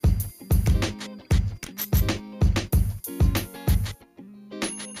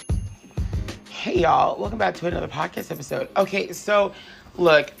Hey y'all, welcome back to another podcast episode. Okay, so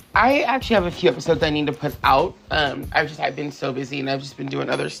look, I actually have a few episodes I need to put out. I've been so busy and I've just been doing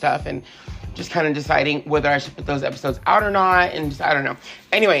other stuff and just kind of deciding whether I should put those episodes out or not, and just I don't know.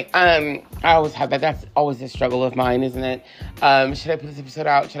 Anyway, I always have that. That's always a struggle of mine, isn't it? Should I put this episode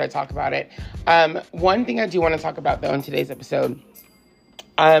out? Should I talk about it? One thing I do want to talk about though in today's episode.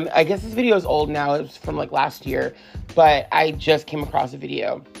 I guess this video is old now. It was from like last year, but I just came across a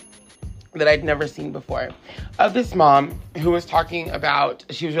video that I'd never seen before of this mom who was talking about,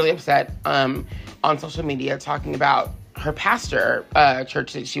 she was really upset on social media talking about her pastor,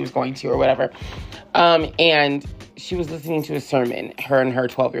 church that she was going to or whatever. And she was listening to a sermon, her and her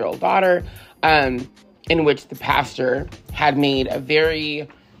 12-year-old daughter, in which the pastor had made a very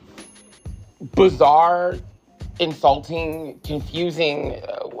bizarre, insulting, confusing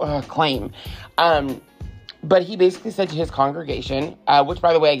claim. But he basically said to his congregation, which,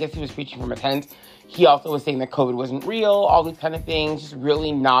 by the way, I guess he was preaching from a tent. He also was saying that COVID wasn't real, all these kind of things, just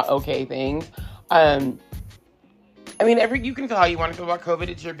really not okay things. I mean, you can feel how you want to feel about COVID.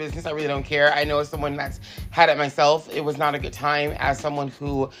 It's your business. I really don't care. I know as someone that's had it myself, it was not a good time. As someone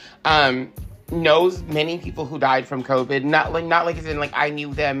who knows many people who died from COVID, not like as in like I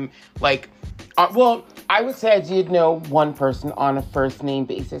knew them like. Well, I would say I did know one person on a first name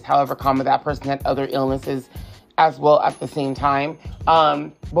basis. However, that person had other illnesses as well at the same time.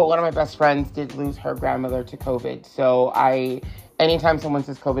 But one of my best friends did lose her grandmother to COVID. So anytime someone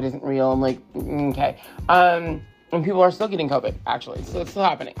says COVID isn't real, I'm like, okay. And people are still getting COVID, actually. So it's still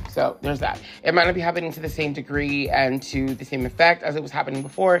happening. So there's that. It might not be happening to the same degree and to the same effect as it was happening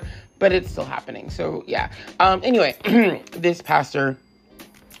before, but it's still happening. So yeah. Anyway, this pastor.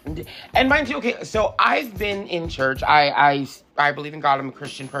 And mind you, okay, so I've been in church. I believe in God. I'm a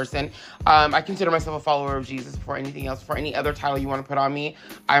Christian person. I consider myself a follower of Jesus before anything else, before any other title you want to put on me.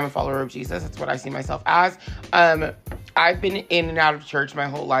 I'm a follower of Jesus. That's what I see myself as. I've been in and out of church my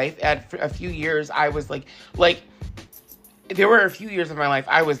whole life. At a few years, I was like, there were a few years of my life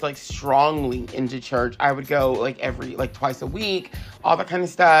I was like strongly into church. I would go twice a week, all that kind of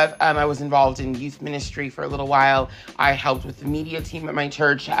stuff. I was involved in youth ministry for a little while. I helped with the media team at my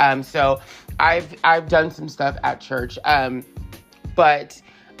church. So I've done some stuff at church. But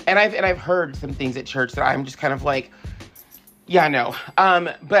I've heard some things at church that I'm just kind of like, yeah, no.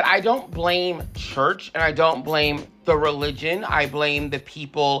 But I don't blame church and I don't blame the religion. I blame the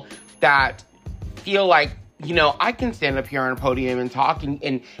people that feel like, you know, I can stand up here on a podium and talk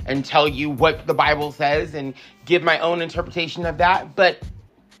and tell you what the Bible says and give my own interpretation of that. But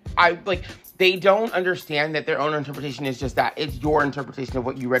they don't understand that their own interpretation is just that. It's your interpretation of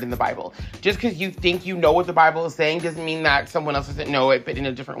what you read in the Bible. Just because you think you know what the Bible is saying doesn't mean that someone else doesn't know it, but in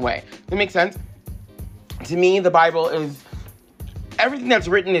a different way. Does that make sense? To me, the Bible is... everything that's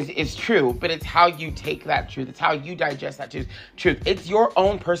written is true, but it's how you take that truth. It's how you digest that truth. It's your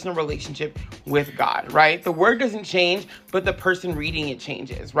own personal relationship with God, right? The word doesn't change, but the person reading it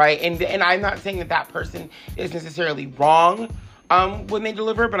changes, right? And I'm not saying that person is necessarily wrong when they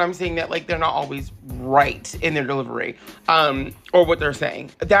deliver, but I'm saying that like they're not always right in their delivery or what they're saying.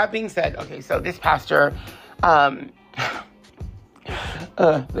 That being said, okay, so this pastor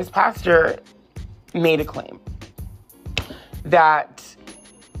made a claim that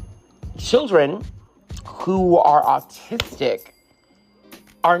children who are autistic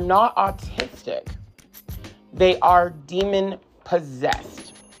are not autistic. They are demon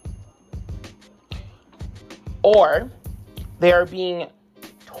possessed. Or they are being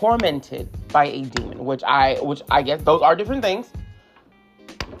tormented by a demon, which I guess those are different things.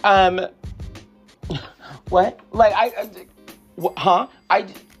 What?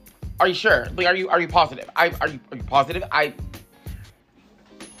 Are you sure? Like, are you positive? Are you positive?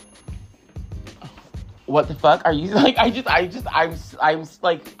 What the fuck? Are you like, I'm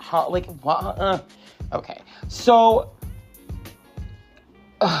like, huh, like, what? Okay. So,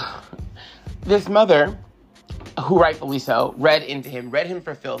 this mother, who rightfully so, read him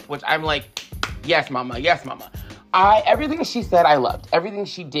for filth, which I'm like, yes, mama. Everything she said, I loved. Everything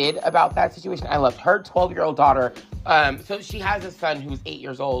she did about that situation, I loved. Her 12-year-old daughter, so she has a son who's 8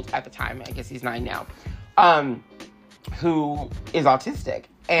 years old at the time. I guess he's 9 now, who is autistic.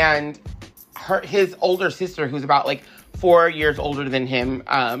 And his older sister, who's about like 4 years older than him,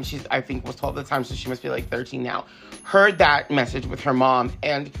 she's, I think, was 12 at the time, so she must be like 13 now, heard that message with her mom.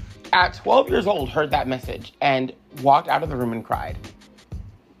 And at 12 years old, heard that message and walked out of the room and cried.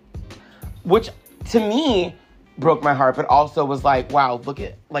 Which, to me, broke my heart, but also was like, wow, look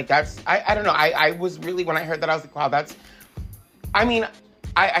at, like, that's, I don't know. I was really, when I heard that, I was like, wow, that's, I mean,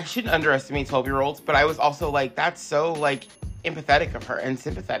 I shouldn't underestimate 12-year-olds, but I was also like, that's so, like, empathetic of her and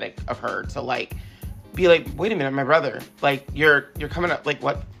sympathetic of her to like be like, wait a minute, my brother, like you're coming up, like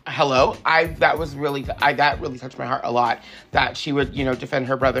what? Hello? That really touched my heart a lot, that she would, defend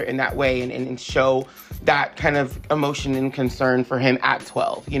her brother in that way and show that kind of emotion and concern for him at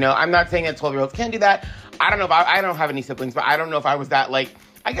 12. I'm not saying that 12-year-olds can't do that. I don't know if I don't have any siblings, but I don't know if I was that, like,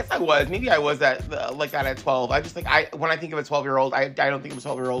 I guess I was. Maybe I was that like that at 12. I just like when I think of a 12-year-old, I don't think of a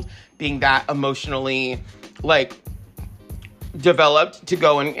 12-year-old being that emotionally like developed to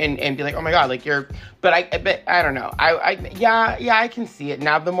go and be like, oh my God, like but I don't know. I can see it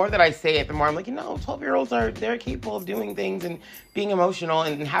now. The more that I say it, the more I'm like, 12-year-olds they're capable of doing things and being emotional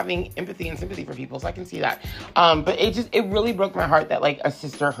and having empathy and sympathy for people. So I can see that. But it really broke my heart that like a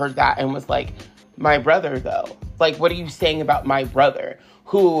sister heard that and was like, my brother though, like, what are you saying about my brother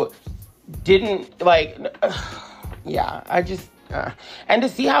who didn't like, and to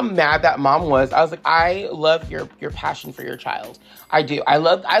see how mad that mom was, I was like, I love your passion for your child. I do. I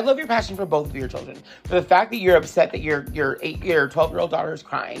love your passion for both of your children. For the fact that you're upset that your 12-year-old daughter is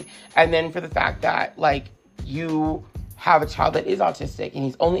crying, and then for the fact that like you have a child that is autistic and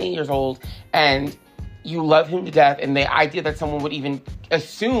he's only 8 years old and you love him to death, and the idea that someone would even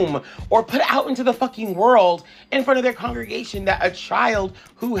assume or put out into the fucking world in front of their congregation that a child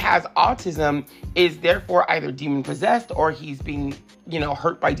who has autism is therefore either demon possessed or he's being,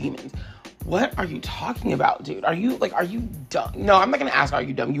 hurt by demons. What are you talking about, dude? Are you dumb? No, I'm not gonna ask, are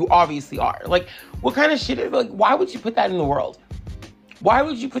you dumb? You obviously are. Like, what kind of shit is, like, why would you put that in the world? Why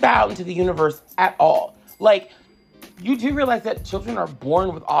would you put that out into the universe at all? Like, you do realize that children are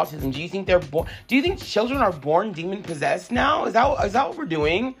born with autism. Do you think children are born demon possessed now? Is that what we're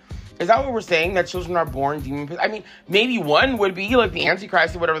doing? Is that what we're saying? That children are born demon possessed? I mean, maybe one would be like the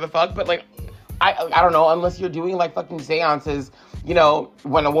Antichrist or whatever the fuck, but like, I don't know, unless you're doing like fucking seances,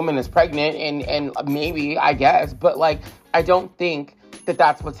 when a woman is pregnant and maybe, I guess, but like, I don't think that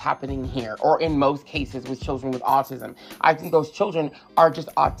that's what's happening here, or in most cases with children with autism. I think those children are just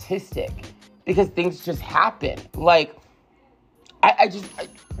autistic because things just happen. Like,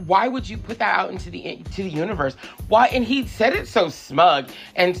 why would you put that out into the universe? Why? And he said it so smug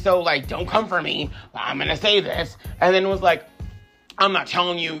and so like, don't come for me, I'm gonna say this, and then was like, I'm not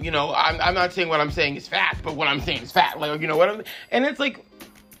telling you, I'm not saying what I'm saying is fact, but what I'm saying is fact. Like, and it's like,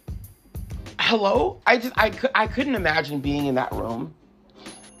 hello? I couldn't imagine being in that room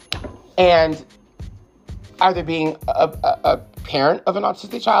and either being a parent of an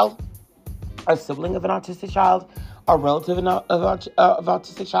autistic child, a sibling of an autistic child, a relative of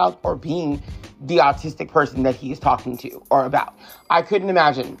autistic child, or being the autistic person that he is talking to or about. I couldn't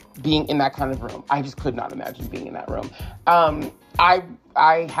imagine being in that kind of room. I just could not imagine being in that room. I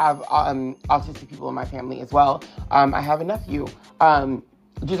have autistic people in my family as well. I have a nephew.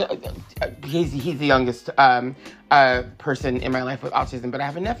 He's the youngest person in my life with autism, but I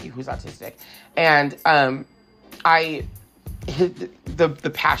have a nephew who's autistic, and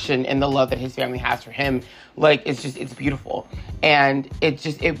the passion and the love that his family has for him, like, it's beautiful. And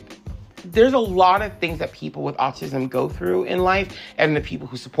there's a lot of things that people with autism go through in life, and the people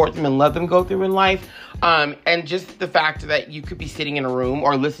who support them and love them go through in life. And just the fact that you could be sitting in a room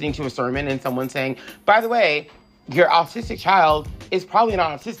or listening to a sermon and someone saying, by the way, your autistic child is probably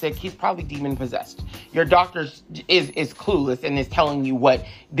not autistic, he's probably demon possessed. Your doctor is clueless and is telling you what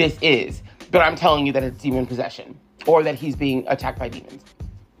this is, but I'm telling you that it's demon possession, or that he's being attacked by demons.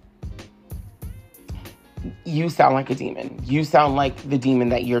 You sound like a demon. You sound like the demon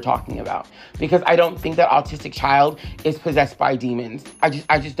that you're talking about. Because I don't think that autistic child is possessed by demons. I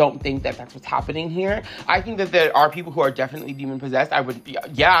just don't think that that's what's happening here. I think that there are people who are definitely demon possessed. I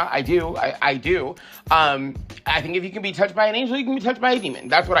do. I do. I think if you can be touched by an angel, you can be touched by a demon.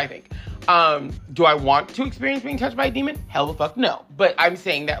 That's what I think. Do I want to experience being touched by a demon? Hell the fuck no. But I'm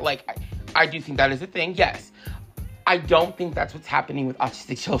saying that, like, I do think that is a thing, yes. I don't think that's what's happening with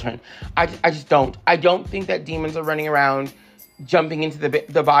autistic children. I just don't. I don't think that demons are running around jumping into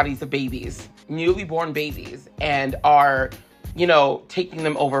the bodies of babies, newly born babies, and are, taking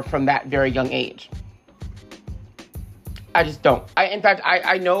them over from that very young age. I just don't. In fact,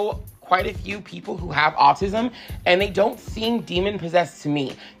 I know quite a few people who have autism, and they don't seem demon-possessed to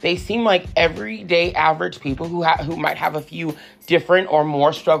me. They seem like everyday average people who might have a few different or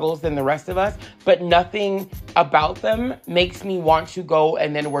more struggles than the rest of us, but nothing about them makes me want to go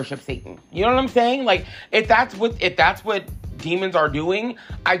and then worship Satan. You know what I'm saying? Like, if that's what demons are doing,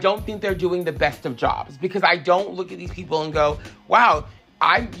 I don't think they're doing the best of jobs, because I don't look at these people and go, wow,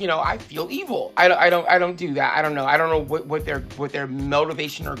 I feel evil. I don't do that. I don't know what their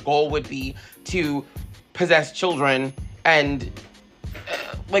motivation or goal would be to possess children and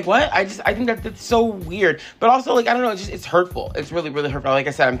Like, what? I think that's so weird. But also, like, I don't know, it's hurtful. It's really, really hurtful. Like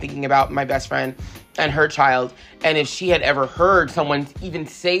I said, I'm thinking about my best friend and her child. And if she had ever heard someone even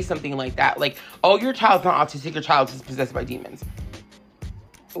say something like that, like, oh, your child's not autistic, your child is possessed by demons.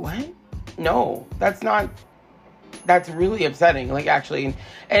 What? No, that's really upsetting, like, actually.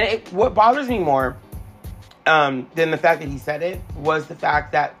 And what bothers me more than the fact that he said it was the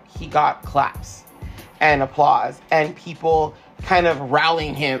fact that he got claps and applause and people kind of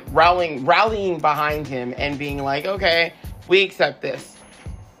rallying behind him and being like, okay, we accept this.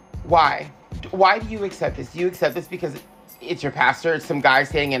 Why? Why do you accept this? Do you accept this because it's your pastor? It's some guy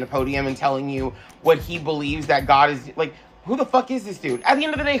standing in a podium and telling you what he believes that God is like. Who the fuck is this dude? At the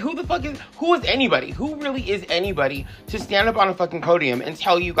end of the day, who is anybody? Who really is anybody to stand up on a fucking podium and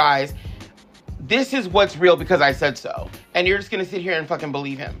tell you guys, this is what's real because I said so. And you're just gonna sit here and fucking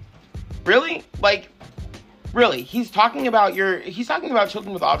believe him? Really? Like, really? He's talking about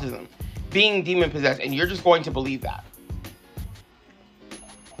children with autism being demon possessed, and you're just going to believe that.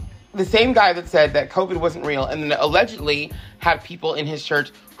 The same guy that said that COVID wasn't real and then allegedly had people in his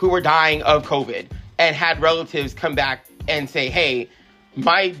church who were dying of COVID and had relatives come back and say, hey,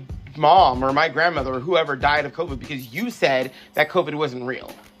 my mom or my grandmother or whoever died of COVID because you said that COVID wasn't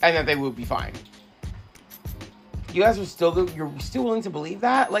real and that they would be fine. You guys you're still willing to believe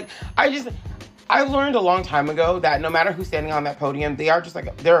that? Like, I learned a long time ago that no matter who's standing on that podium,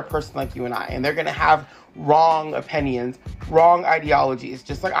 they're a person like you and I, and they're going to have wrong opinions, wrong ideologies,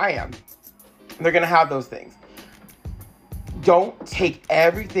 just like I am. They're going to have those things. Don't take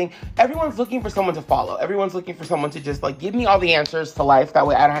everything. Everyone's looking for someone to follow. Everyone's looking for someone to just like give me all the answers to life. That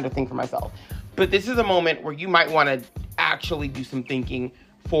way I don't have to think for myself. But this is a moment where you might want to actually do some thinking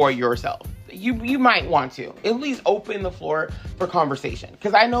for yourself. You might want to at least open the floor for conversation.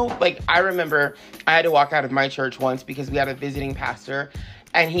 Because I know, like, I remember I had to walk out of my church once because we had a visiting pastor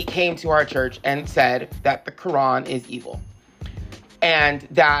and he came to our church and said that the Quran is evil. And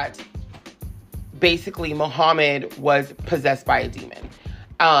that basically Muhammad was possessed by a demon.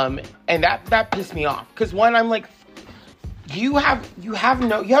 And that pissed me off. Because one, I'm like, you have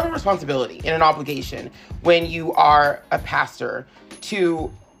a responsibility and an obligation when you are a pastor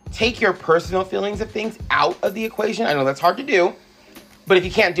to take your personal feelings of things out of the equation. I know that's hard to do, but if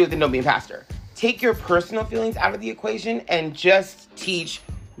you can't do it, then don't be a pastor. Take your personal feelings out of the equation and just teach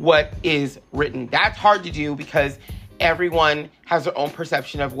what is written. That's hard to do because everyone has their own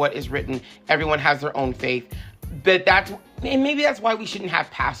perception of what is written. Everyone has their own faith. But maybe that's why we shouldn't have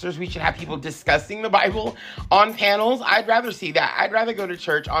pastors. We should have people discussing the Bible on panels. I'd rather see that. I'd rather go to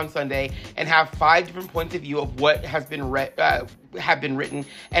church on Sunday and have 5 different points of view of what has been written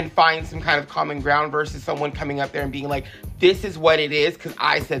and find some kind of common ground versus someone coming up there and being like, this is what it is because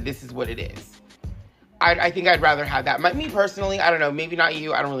I said this is what it is. I think I'd rather have that. Me personally, I don't know. Maybe not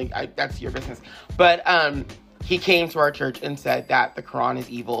you. That's your business. But he came to our church and said that the Quran is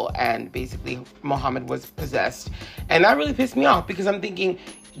evil and basically Muhammad was possessed. And that really pissed me off because I'm thinking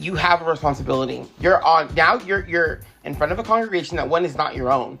you have a responsibility. You're in front of a congregation that one is not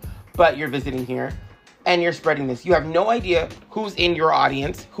your own, but you're visiting here and you're spreading this. You have no idea who's in your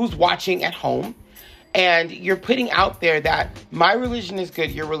audience, who's watching at home. And you're putting out there that my religion is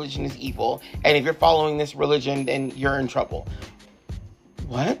good, your religion is evil. And if you're following this religion, then you're in trouble.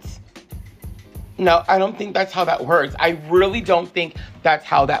 What? No, I don't think that's how that works. I really don't think that's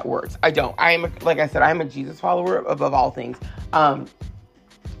how that works. I don't. Like I said, I'm a Jesus follower above all things.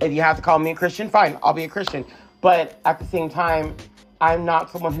 If you have to call me a Christian, fine, I'll be a Christian. But at the same time, I'm not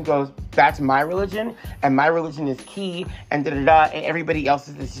someone who goes, that's my religion, and my religion is key, and da-da-da, and everybody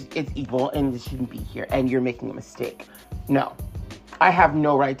else's is evil, and it shouldn't be here, and you're making a mistake. No. I have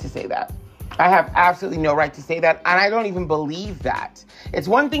no right to say that. I have absolutely no right to say that, and I don't even believe that. It's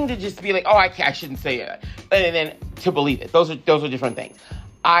one thing to just be like, oh, I shouldn't say it, and then to believe it. Those are different things.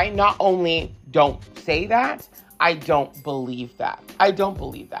 I not only don't say that, I don't believe that. I don't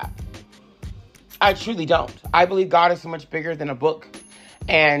believe that. I truly don't. I believe God is so much bigger than a book.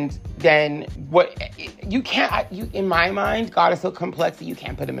 And then in my mind, God is so complex that you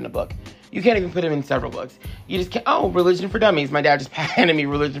can't put him in a book. You can't even put him in several books. You just can't. Oh, Religion for Dummies. My dad just handed me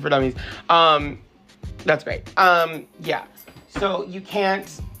Religion for Dummies. That's great. Yeah. So you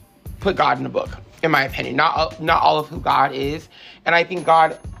can't put God in a book, in my opinion. Not all of who God is. And I think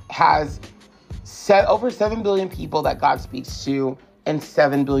God has over 7 billion people that God speaks to in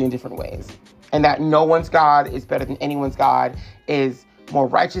 7 billion different ways. And that no one's God is better than anyone's God, is more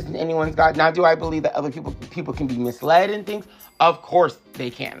righteous than anyone's God. Now, do I believe that other people can be misled in things? Of course they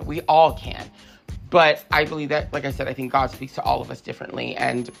can. We all can. But I believe that, like I said, I think God speaks to all of us differently.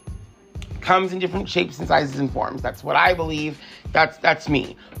 And comes in different shapes and sizes and forms. That's what I believe. That's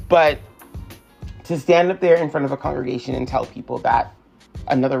me. But to stand up there in front of a congregation and tell people that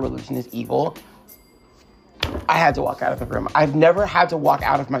another religion is evil, I had to walk out of the room. I've never had to walk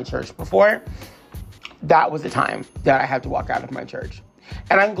out of my church before. That was the time that I had to walk out of my church.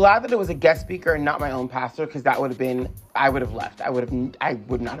 And I'm glad that it was a guest speaker and not my own pastor, because that would have been, I would have left. I would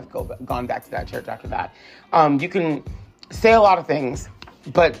not have gone back to that church after that. You can say a lot of things,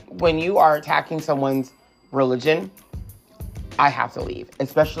 but when you are attacking someone's religion, I have to leave,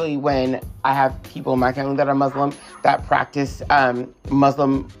 especially when I have people in my family that are Muslim that practice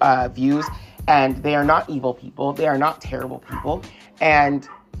Muslim views, and they are not evil people. They are not terrible people. And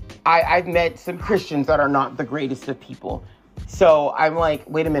I've met some Christians that are not the greatest of people. So I'm like,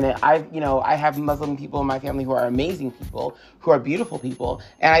 wait a minute. I have Muslim people in my family who are amazing people, who are beautiful people.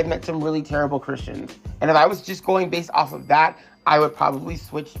 And I've met some really terrible Christians. And if I was just going based off of that, I would probably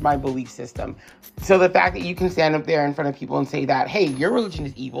switch my belief system. So the fact that you can stand up there in front of people and say that, hey, your religion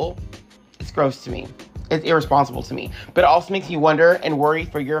is evil, it's gross to me. It's irresponsible to me. But it also makes me wonder and worry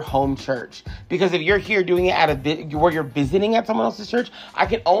for your home church. Because if you're here doing it where you're visiting at someone else's church, I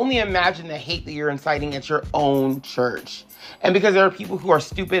can only imagine the hate that you're inciting at your own church. And because there are people who are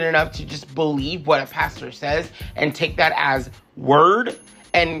stupid enough to just believe what a pastor says and take that as word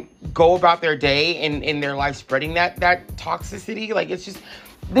and go about their day and in their life spreading that toxicity, like, it's just,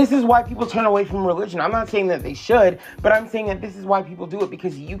 this is why people turn away from religion. I'm not saying that they should, but I'm saying that this is why people do it,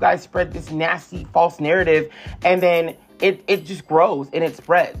 because you guys spread this nasty false narrative, and then it just grows and it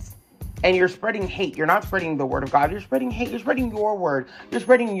spreads. And you're spreading hate. You're not spreading the word of God. You're spreading hate. You're spreading your word. You're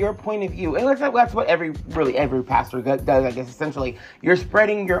spreading your point of view. And that's what every pastor does, I guess, essentially. You're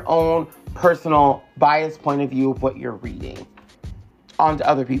spreading your own personal biased point of view of what you're reading onto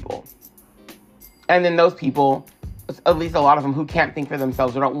other people. And then those people, at least a lot of them who can't think for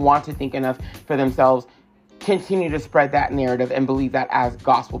themselves or don't want to think enough for themselves, continue to spread that narrative and believe that as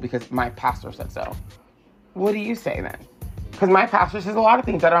gospel because my pastor said so. What do you say then? Because my pastor says a lot of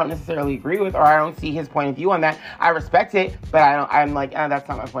things that I don't necessarily agree with, or I don't see his point of view on that. I respect it, but I'm like, that's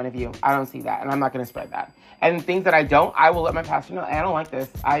not my point of view. I don't see that, and I'm not going to spread that. And things that I will let my pastor know, I don't like this.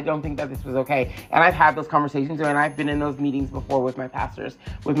 I don't think that this was okay. And I've had those conversations, and I've been in those meetings before with my pastors,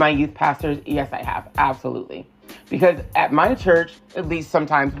 with my youth pastors. Yes, I have. Absolutely. Because at my church, at least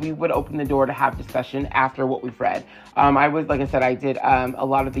sometimes, we would open the door to have discussion after what we've read. Like I said, I did a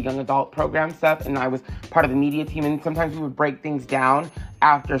lot of the young adult program stuff, and I was part of the media team, and sometimes we would break things down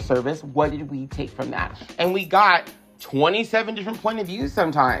after service. What did we take from that? And we got 27 different point of views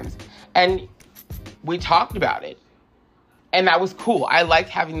sometimes, and we talked about it. And that was cool. I liked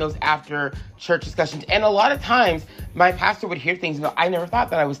having those after church discussions. And a lot of times, my pastor would hear things and go, I never thought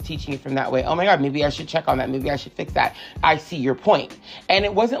that I was teaching it from that way. Oh my God, maybe I should check on that. Maybe I should fix that. I see your point. And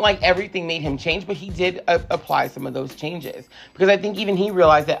it wasn't like everything made him change, but he did apply some of those changes. Because I think even he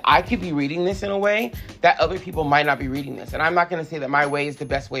realized that I could be reading this in a way that other people might not be reading this. And I'm not going to say that my way is the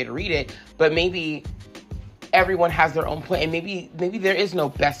best way to read it, but maybe everyone has their own point. And maybe there is no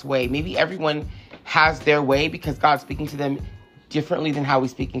best way. Maybe everyone has their way because God's speaking to them differently than how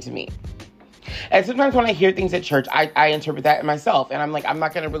he's speaking to me. And sometimes when I hear things at church, I interpret that myself. And I'm like, I'm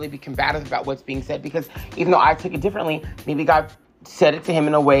not going to really be combative about what's being said, because even though I took it differently, maybe God said it to him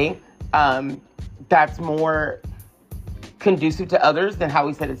in a way that's more conducive to others than how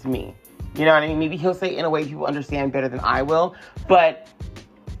he said it to me. You know what I mean? Maybe he'll say it in a way people understand better than I will. But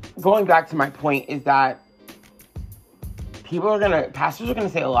going back to my point is that pastors are going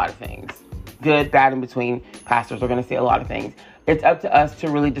to say a lot of things. Good, bad, in between. Pastors are going to say a lot of things. It's up to us to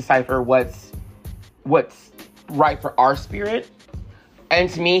really decipher what's right for our spirit. And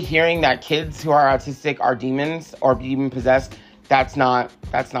to me, hearing that kids who are autistic are demons or demon possessed, that's not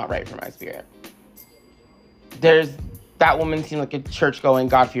right for my spirit. That woman seemed like a church-going,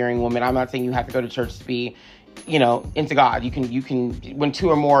 God-fearing woman. I'm not saying you have to go to church to be, into God. You can, when two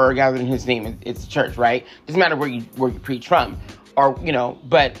or more are gathered in his name, it's church, right? Doesn't matter where you preach from. Or,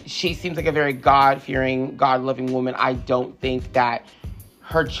 but she seems like a very God-fearing, God-loving woman. I don't think that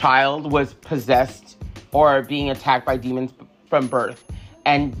her child was possessed or being attacked by demons from birth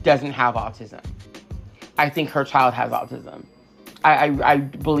and doesn't have autism. I think her child has autism. I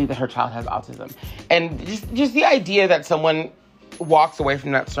believe that her child has autism. And just the idea that someone walks away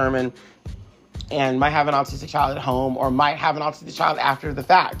from that sermon and might have an autistic child at home or might have an autistic child after the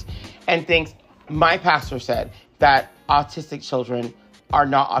fact and thinks, my pastor said that autistic children are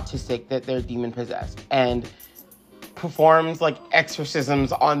not autistic, that they're demon possessed, and performs like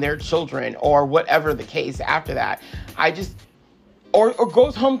exorcisms on their children or whatever the case after that. Or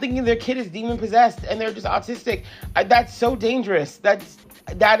goes home thinking their kid is demon possessed and they're just autistic. That's so dangerous.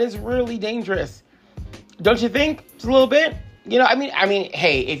 that is really dangerous. Don't you think? Just a little bit? You know, I mean,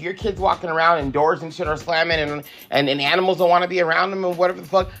 hey, if your kid's walking around and doors and shit are slamming and animals don't want to be around them and whatever the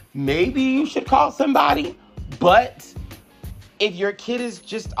fuck, maybe you should call somebody. But if your kid is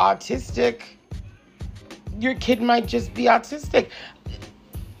just autistic, your kid might just be autistic.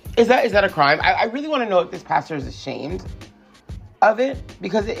 Is that a crime? I really want to know if this pastor is ashamed of it,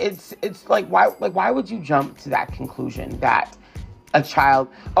 because it's like, why would you jump to that conclusion that a child,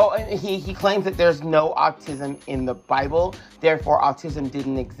 and he claims that there's no autism in the Bible, therefore autism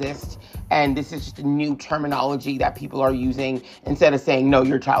didn't exist, and this is just a new terminology that people are using instead of saying, no,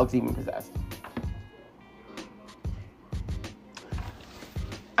 your child's demon possessed.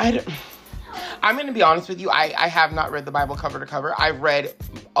 I'm going to be honest with you. I have not read the Bible cover to cover. I've read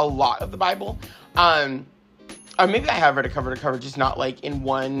a lot of the Bible. Or maybe I have read it cover to cover, just not like in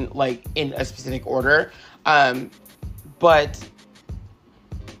one, like in a specific order. But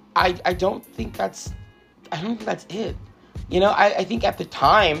I don't think that's it. You know, I think at the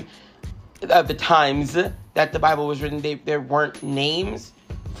time, the times that the Bible was written, there weren't names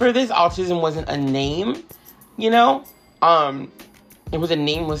for this. Autism wasn't a name, you know? It was a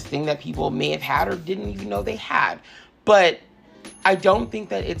nameless thing that people may have had or didn't even know they had. But I don't think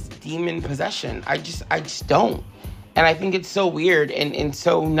that it's demon possession. I just don't. And I think it's so weird and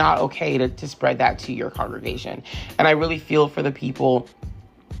so not okay to spread that to your congregation. And I really feel for the people,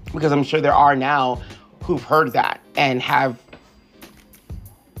 because I'm sure there are now who've heard that and have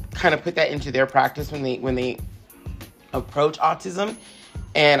kind of put that into their practice when they approach autism.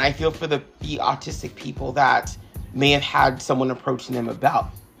 And I feel for the autistic people that may have had someone approaching them about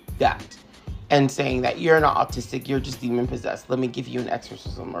that and saying that you're not autistic, you're just demon possessed. Let me give you an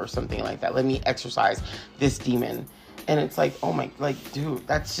exorcism or something like that. Let me exorcise this demon. And it's like, oh my, like, dude,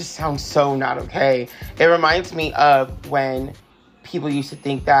 that just sounds so not okay. It reminds me of when people used to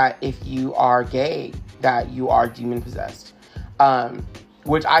think that if you are gay, that you are demon possessed.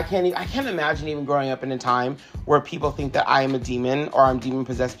 Which I can't imagine even growing up in a time where people think that I am a demon or I'm demon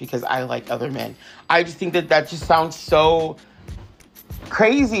possessed because I like other men. I just think that just sounds so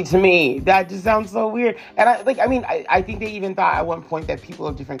crazy to me. That just sounds so weird. And I think they even thought at one point that people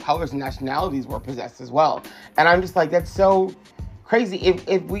of different colors and nationalities were possessed as well. And I'm just like, that's so crazy.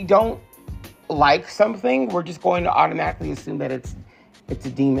 If we don't like something, we're just going to automatically assume that it's a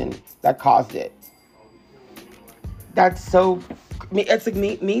demon that caused it. That's so... It's like,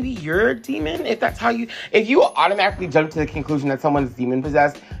 maybe you're a demon if you automatically jump to the conclusion that someone's demon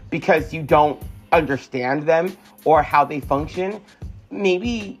possessed because you don't understand them or how they function.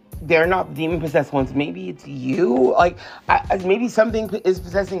 Maybe they're not demon possessed ones. Maybe it's you. Like, maybe something is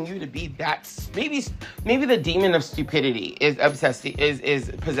possessing you to be that. Maybe the demon of stupidity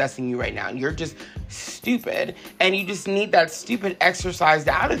is possessing you right now. And you're just stupid and you just need that stupid exorcised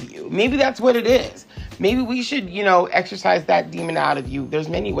out of you. Maybe that's what it is. Maybe we should, exorcise that demon out of you. There's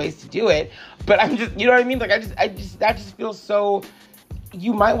many ways to do it, but I'm just, you know what I mean? Like, that just feels so,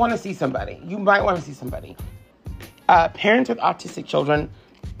 you might want to see somebody. Parents with autistic children,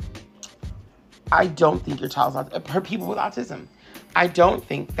 I don't think your child's autistic. People with autism, I don't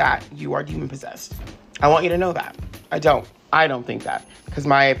think that you are demon possessed. I want you to know that. I don't think that, because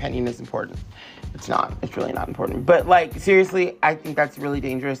my opinion is important. It's not. It's really not important. But, like, seriously, I think that's really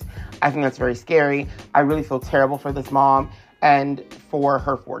dangerous. I think that's very scary. I really feel terrible for this mom and for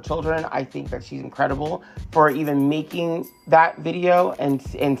her 4 children. I think that she's incredible for even making that video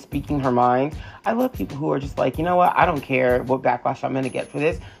and speaking her mind. I love people who are just like, you know what? I don't care what backlash I'm going to get for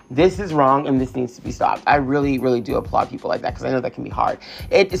this. This is wrong and this needs to be stopped. I really, really do applaud people like that because I know that can be hard.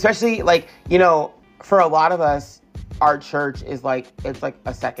 Especially, like, for a lot of us, our church is like, it's like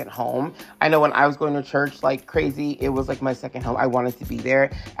a second home. I know when I was going to church like crazy, it was like my second home. I wanted to be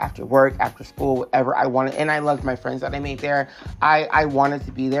there after work, after school, whatever I wanted. And I loved my friends that I made there. I wanted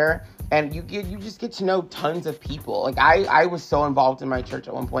to be there. And you just get to know tons of people. Like I was so involved in my church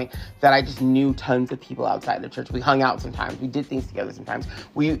at one point that I just knew tons of people outside the church. We hung out sometimes. We did things together sometimes.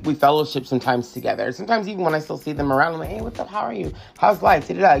 We fellowship sometimes together. Sometimes even when I still see them around, I'm like, hey, what's up? How are you? How's life?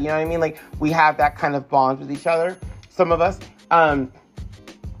 Da-da-da. You know what I mean? Like, we have that kind of bond with each other. Some of us. And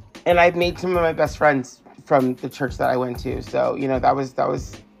I've made some of my best friends from the church that I went to. So, that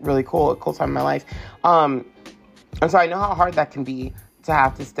was really cool. A cool time in my life. And so I know how hard that can be to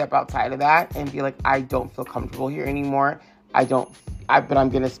have to step outside of that and be like, I don't feel comfortable here anymore. But I'm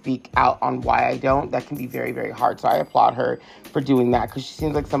going to speak out on why I don't. That can be very, very hard. So I applaud her for doing that, because she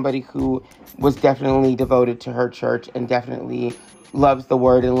seems like somebody who was definitely devoted to her church and definitely loves the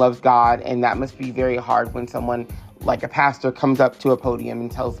word and loves God. And that must be very hard when someone like a pastor comes up to a podium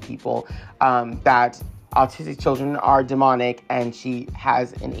and tells people that autistic children are demonic, and she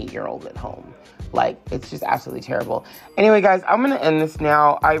has an 8-year-old at home. Like, it's just absolutely terrible. Anyway, guys, I'm going to end this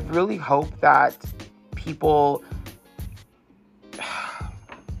now. I really hope that people...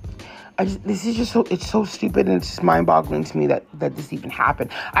 this is just it's so stupid, and it's just mind-boggling to me that this even happened.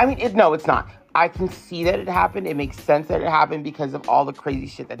 I mean, no, it's not. I can see that it happened. It makes sense that it happened because of all the crazy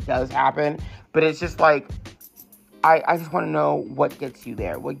shit that does happen. But it's just like, I just want to know what gets you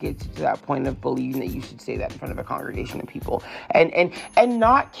there. What gets you to that point of believing that you should say that in front of a congregation of people. And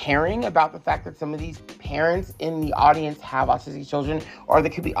not caring about the fact that some of these parents in the audience have autistic children, or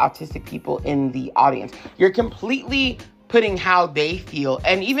there could be autistic people in the audience. You're completely putting how they feel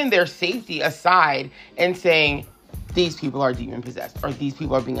and even their safety aside and saying, these people are demon possessed, or these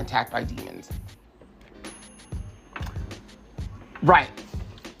people are being attacked by demons. Right.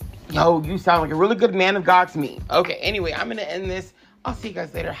 Yo, you sound like a really good man of God to me. Okay, anyway, I'm going to end this. I'll see you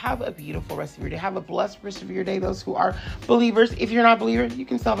guys later. Have a beautiful rest of your day. Have a blessed rest of your day, those who are believers. If you're not a believer, you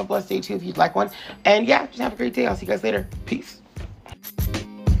can still have a blessed day too if you'd like one. And yeah, just have a great day. I'll see you guys later. Peace.